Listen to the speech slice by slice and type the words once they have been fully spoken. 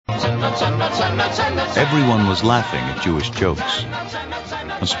Everyone was laughing at Jewish jokes,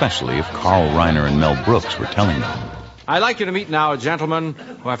 especially if Carl Reiner and Mel Brooks were telling them. I'd like you to meet now a gentleman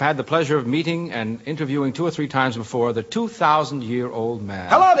who I've had the pleasure of meeting and interviewing 2 or 3 times before, the 2,000-year-old man.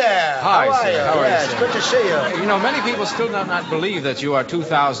 Hello there. Hi, How are sir. you? How are you, Yes, sir? good to see you. You know, many people still do not believe that you are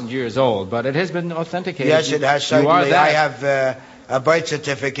 2,000 years old, but it has been authenticated. Yes, it has, certainly. You are that. I have a birth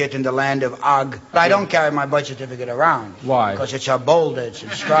certificate in the land of Og. But I don't carry my birth certificate around. Why? Because it's a boulder. It's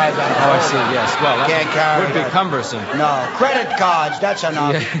inscribed on a Oh, I see, yes. Well, that Can't carry would be that. cumbersome. No, credit cards, that's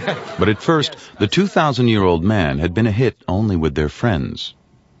enough. But at first, the 2,000-year-old man had been a hit only with their friends.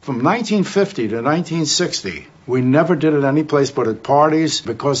 From 1950 to 1960, we never did it any place but at parties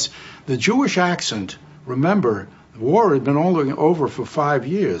because the Jewish accent, remember, the war had been only over for 5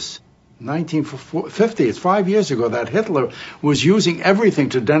 years. 1950, it's 5 years ago that Hitler was using everything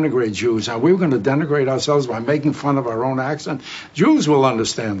to denigrate Jews. Now, we were going to denigrate ourselves by making fun of our own accent. Jews will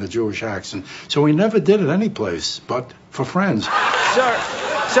understand the Jewish accent. So we never did it any place but for friends. Sir,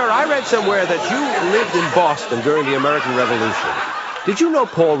 I read somewhere that you lived in Boston during the American Revolution. Did you know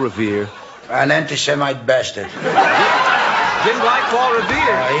Paul Revere? An anti-Semite bastard. Didn't like Paul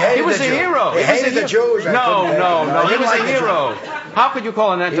Revere. He was a hero. He hated the Jews. No. He was a hero. Jews. How could you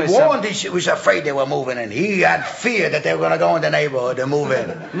call an He anti-Semite? warned, he was afraid they were moving in. He had fear that they were going to go in the neighborhood and move in.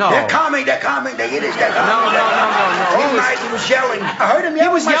 No. They're coming, the Yiddish, they're coming. No. All night he was yelling. I heard him He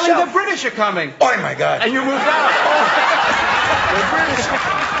yelling was yelling, myself. the British are coming. Oh, my God. And you moved out.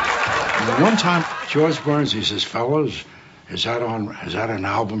 One time, George Burns, he says, fellas, is that an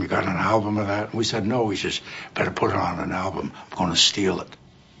album? You got an album of that? And we said, no. He says, better put it on an album. I'm going to steal it.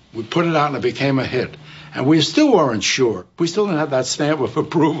 We put it out and it became a hit. And we still weren't sure. We still didn't have that stamp of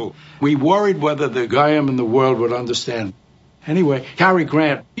approval. We worried whether the Goyim in the world would understand. Anyway, Cary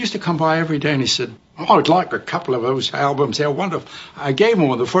Grant used to come by every day and he said, oh, I'd like a couple of those albums. They're wonderful. I gave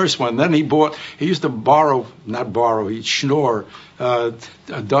him the first one. Then he used to he'd schnorr a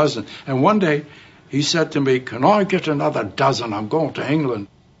dozen. And one day he said to me, can I get another dozen? I'm going to England.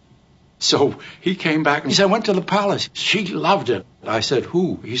 So he came back and he said, I went to the palace. She loved it. I said,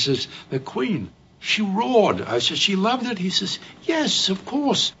 who? He says, the Queen. She roared. I said, she loved it? He says, yes, of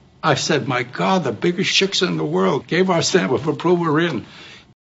course. I said, my God, the biggest chicks in the world gave our stamp of approval. We're in.